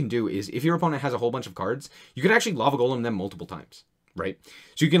thing that you can do is if your opponent has a whole bunch of cards, you can actually Lava Golem them multiple times, right?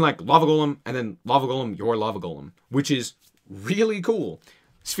 So you can like Lava Golem and then Lava Golem your Lava Golem, which is really cool.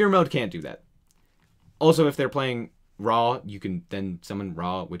 Sphere Mode can't do that. Also, if they're playing Raw, you can then summon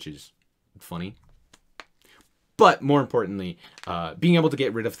Raw, which is funny. But more importantly, being able to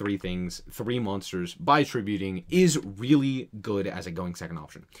get rid of 3 things, 3 monsters by tributing is really good as a going second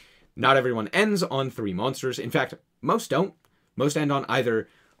option. Not everyone ends on 3 monsters. In fact, most don't. Most end on either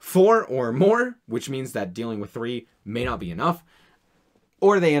 4 or more, which means that dealing with 3 may not be enough,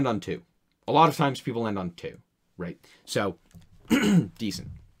 or they end on 2. A lot of times people end on 2, right? So, decent.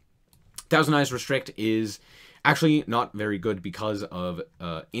 Thousand Eyes Restrict is actually not very good because of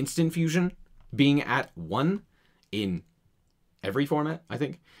Instant Fusion being at 1 in every format, I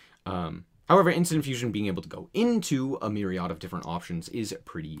think. However, Instant Fusion being able to go into a myriad of different options is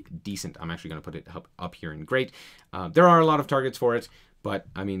pretty decent. I'm actually going to put it up here in great. There are a lot of targets for it, but,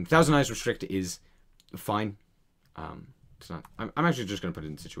 I mean, Thousand Eyes Restrict is fine. It's not. I'm actually just going to put it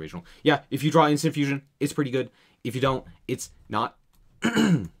in situational. Yeah, if you draw Instant Fusion, it's pretty good. If you don't, it's not.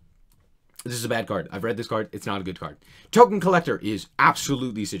 This is a bad card. I've read this card. It's not a good card. Token Collector is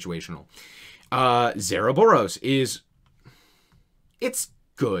absolutely situational. Zeraboros is... It's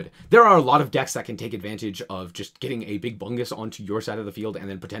good. There are a lot of decks that can take advantage of just getting a big bungus onto your side of the field and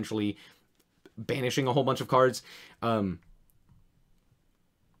then potentially banishing a whole bunch of cards.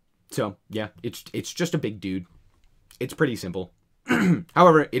 So, yeah, it's just a big dude. It's pretty simple.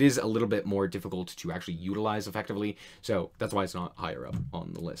 However, it is a little bit more difficult to actually utilize effectively, so that's why it's not higher up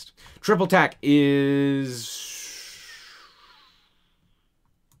on the list. Triple Tack is...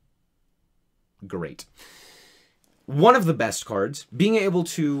 great. One of the best cards. Being able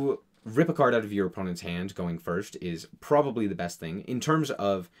to rip a card out of your opponent's hand going first is probably the best thing. In terms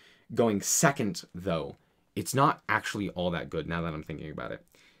of going second, though, it's not actually all that good now that I'm thinking about it.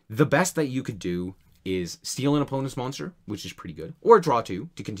 The best that you could do is steal an opponent's monster, which is pretty good, or draw 2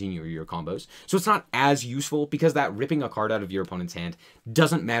 to continue your combos. So it's not as useful because that ripping a card out of your opponent's hand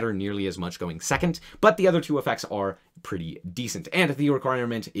doesn't matter nearly as much going second, but the other 2 effects are pretty decent. And the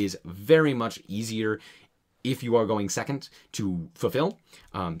requirement is very much easier if you are going second to fulfill.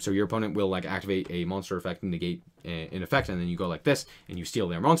 So your opponent will like activate a monster effect and negate an effect, and then you go like this and you steal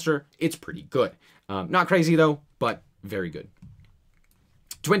their monster. It's pretty good. Not crazy though, but very good.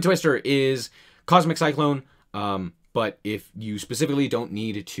 Twin Twister is Cosmic Cyclone, but if you specifically don't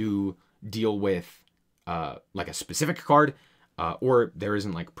need to deal with like a specific card, or there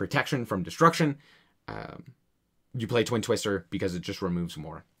isn't like protection from destruction, you play Twin Twister because it just removes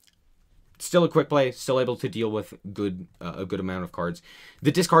more. Still a quick play, still able to deal with a good amount of cards.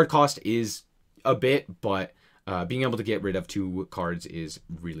 The discard cost is a bit, but being able to get rid of 2 cards is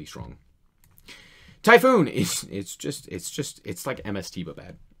really strong. Typhoon is it's like MST but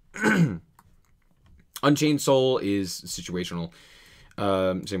bad. Unchained Soul is situational.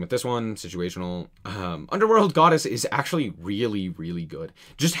 Same with this one, situational. Underworld Goddess is actually really, really good.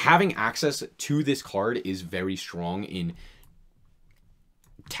 Just having access to this card is very strong in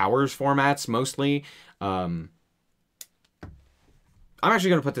Towers formats, mostly. I'm actually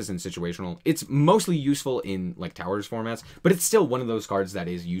going to put this in situational. It's mostly useful in like Towers formats, but it's still one of those cards that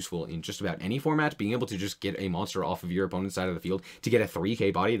is useful in just about any format. Being able to just get a monster off of your opponent's side of the field to get a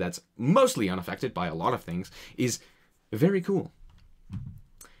 3k body that's mostly unaffected by a lot of things is very cool.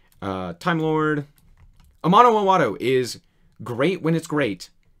 Time Lord. Amano Awato is great when it's great,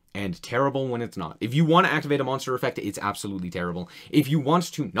 and terrible when it's not. If you want to activate a monster effect, it's absolutely terrible. If you want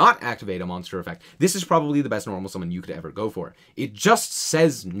to not activate a monster effect, this is probably the best normal summon you could ever go for. It just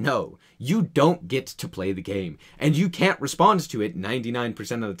says no. You don't get to play the game, and you can't respond to it 99%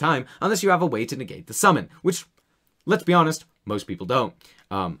 of the time unless you have a way to negate the summon, which, let's be honest, most people don't.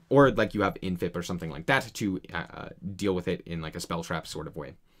 Or like you have infip or something like that to deal with it in like a spell trap sort of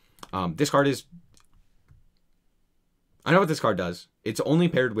way. This card is... I know what this card does. It's only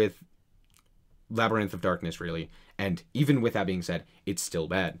paired with Labyrinth of Darkness, really. And even with that being said, it's still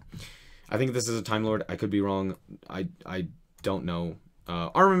bad. I think this is a Time Lord. I could be wrong. I don't know.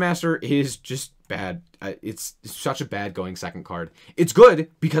 Armor Master is just bad. It's such a bad going second card. It's good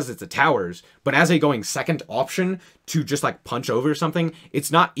because it's a Towers, but as a going second option to just like punch over something,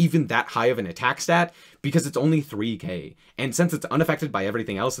 it's not even that high of an attack stat because it's only 3k. And since it's unaffected by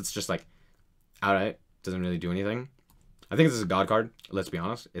everything else, it's just like, alright, doesn't really do anything. I think this is a god card. Let's be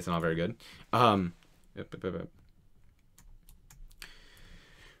honest. It's not very good.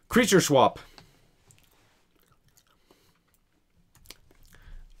 Creature Swap.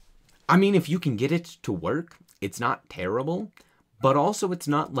 I mean, if you can get it to work, it's not terrible. But also, it's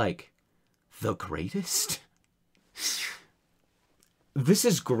not, like, the greatest. This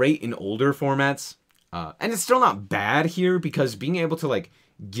is great in older formats. And it's still not bad here because being able to, like,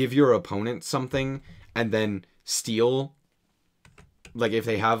 give your opponent something and then steal... Like, if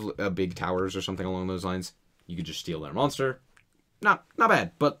they have a big Towers or something along those lines, you could just steal their monster. Not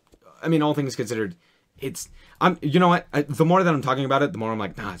bad, but, I mean, all things considered, it's... you know what? The more that I'm talking about it, the more I'm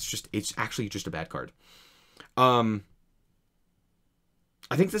like, nah, it's actually just a bad card. I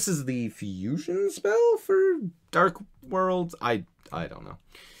think this is the fusion spell for Dark World. I don't know.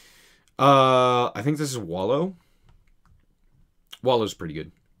 I think this is Wallow. Wallow's pretty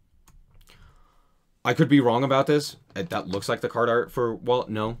good. I could be wrong about this. That looks like the card art for... Well,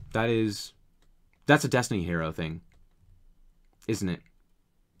 no. That's a Destiny Hero thing. Isn't it?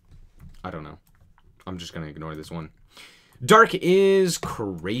 I don't know. I'm just going to ignore this one. Dark is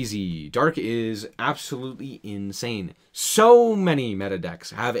crazy. Dark is absolutely insane. So many meta decks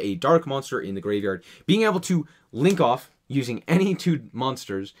have a Dark monster in the graveyard. Being able to link off using any 2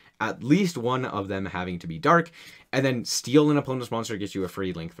 monsters, at least one of them having to be Dark, and then steal an opponent's monster gets you a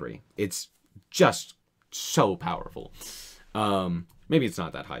free link 3. It's just so powerful. Maybe it's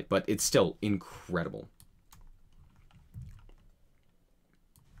not that high, but it's still incredible.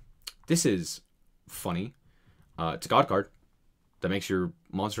 This is funny. It's a god card that makes your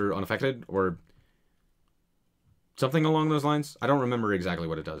monster unaffected or something along those lines. I don't remember exactly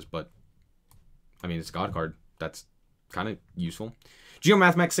what it does, but I mean, it's a god card. That's kind of useful.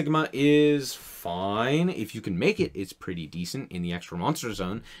 Geomathemax Sigma is fine. If you can make it, it's pretty decent in the extra monster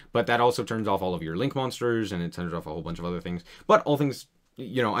zone, but that also turns off all of your link monsters, and it turns off a whole bunch of other things. But all things,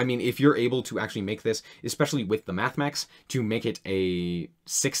 you know, I mean, if you're able to actually make this, especially with the Mathmax, to make it a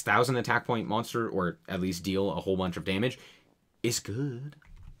 6,000 attack point monster, or at least deal a whole bunch of damage, is good.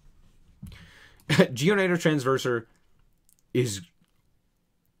 Geonator Transverser is...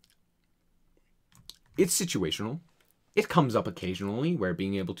 It's situational. It comes up occasionally, where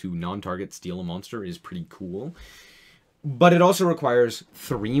being able to non-target steal a monster is pretty cool. But it also requires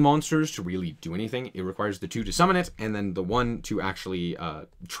 3 monsters to really do anything. It requires the 2 to summon it, and then the 1 to actually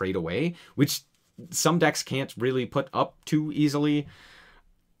trade away, which some decks can't really put up too easily.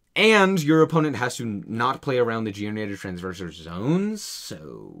 And your opponent has to not play around the Geonator Transversor zones,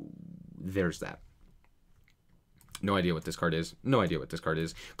 so there's that. No idea what this card is. No idea what this card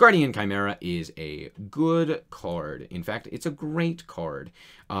is. Guardian Chimera is a good card. In fact, it's a great card.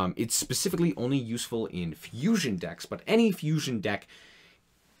 It's specifically only useful in fusion decks, but any fusion deck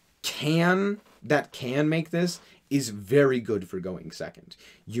that can make this is very good for going second.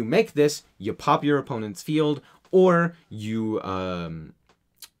 You make this, you pop your opponent's field, or you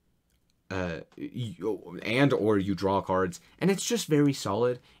or you draw cards, and it's just very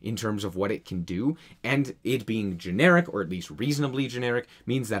solid in terms of what it can do, and it being generic, or at least reasonably generic,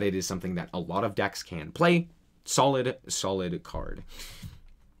 means that it is something that a lot of decks can play. Solid card.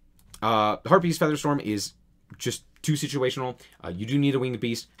 Harpy's Featherstorm is just too situational. You do need a Winged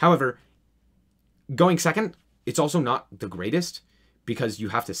Beast. However, going second, it's also not the greatest, because you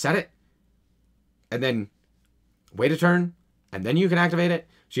have to set it, and then wait a turn, and then you can activate it.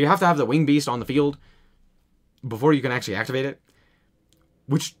 So you have to have the Winged Beast on the field before you can actually activate it,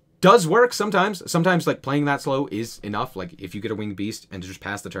 which does work sometimes. Sometimes, like, playing that slow is enough. Like, if you get a Winged Beast and just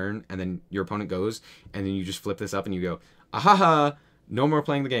pass the turn, and then your opponent goes, and then you just flip this up and you go, ahaha, no more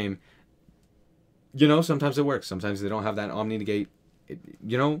playing the game. You know, sometimes it works. Sometimes they don't have that Omni Negate.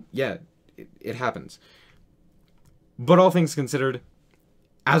 You know, yeah, it happens. But all things considered,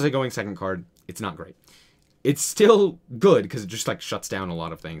 as a going second card, it's not great. It's still good, because it just, like, shuts down a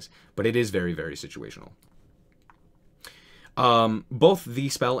lot of things, but it is very, very situational. Both the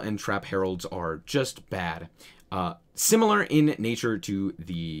Spell and Trap Heralds are just bad. Similar in nature to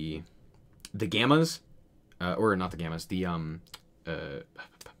the Gammas, or not the Gammas, the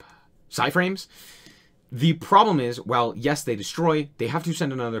Psy-Frames. The problem is, while, yes, they destroy, they have to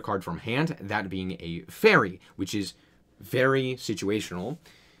send another card from hand, that being a Fairy, which is very situational.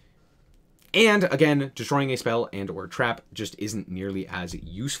 And, again, destroying a spell and or trap just isn't nearly as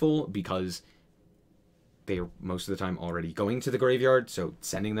useful, because they are most of the time already going to the graveyard, so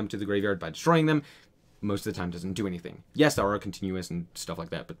sending them to the graveyard by destroying them most of the time doesn't do anything. Yes, there are continuous and stuff like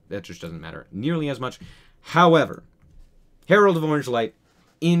that, but that just doesn't matter nearly as much. However, Herald of Orange Light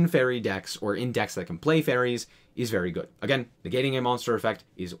in fairy decks, or in decks that can play fairies, is very good. Again, negating a monster effect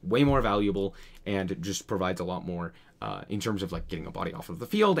is way more valuable, and just provides a lot more in terms of, like, getting a body off of the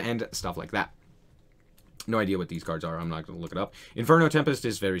field and stuff like that. No idea what these cards are. I'm not going to look it up. Inferno Tempest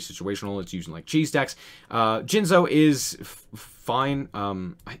is very situational. It's used in, like, cheese decks. Jinzo is fine.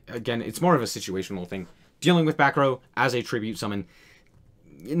 Again, it's more of a situational thing. Dealing with back row as a tribute summon,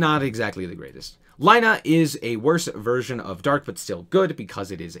 not exactly the greatest. Lina is a worse version of Dark, but still good, because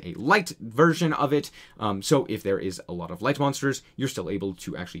it is a light version of it. So if there is a lot of light monsters, you're still able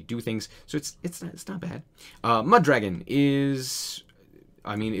to actually do things. So it's not bad. Mud Dragon is,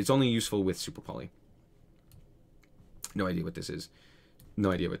 I mean, it's only useful with Super Poly. No idea what this is.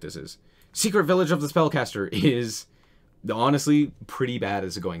 No idea what this is. Secret Village of the Spellcaster is honestly pretty bad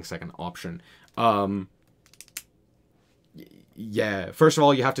as a going second option. Yeah, first of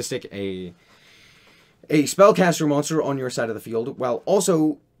all, you have to stick a spellcaster monster on your side of the field, while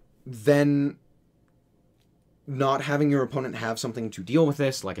also then not having your opponent have something to deal with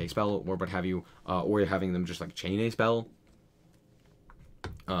this, like a spell or what have you, or having them just, like, chain a spell,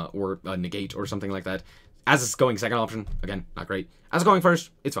 or a negate or something like that. As it's going second option, again, not great. As going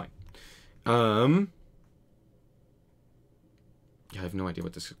first, it's fine. Yeah, I have no idea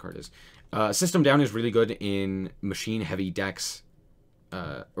what this card is. System Down is really good in machine-heavy decks,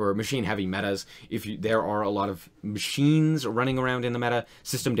 or machine-heavy metas. If there are a lot of machines running around in the meta,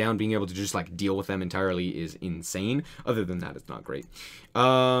 System Down, being able to just, like, deal with them entirely is insane. Other than that, it's not great.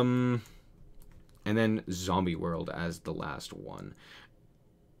 And then Zombie World as the last one.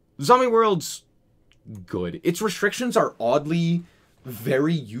 Zombie World's good. Its restrictions are oddly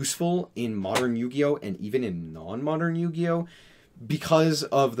very useful in modern Yu-Gi-Oh! And even in non-modern Yu-Gi-Oh! Because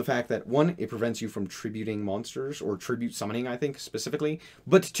of the fact that, one, it prevents you from tributing monsters, or tribute summoning, I think, specifically.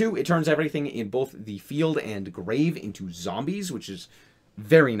 But two, it turns everything in both the field and grave into zombies, which is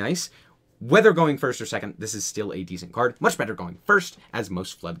very nice. Whether going first or second, this is still a decent card. Much better going first, as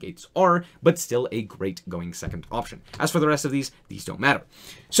most floodgates are, but still a great going second option. As for the rest of these don't matter.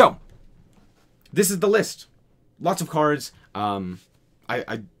 So, this is the list. Lots of cards.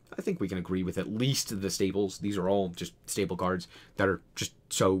 I think we can agree with at least the staples. These are all just staple cards that are just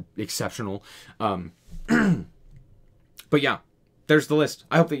so exceptional. But yeah, there's the list.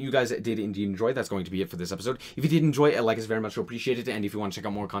 I hope that you guys did indeed enjoy. That's going to be it for this episode. If you did enjoy, a like is very much appreciated, and if you want to check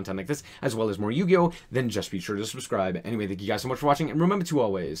out more content like this, as well as more Yu-Gi-Oh, then just be sure to subscribe. Anyway, thank you guys so much for watching, and remember to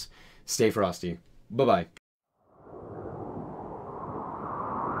always stay frosty. Bye-bye.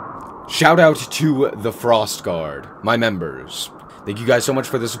 Shout out to the Frost Guard, my members. Thank you guys so much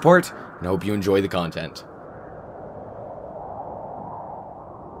for the support, and I hope you enjoy the content.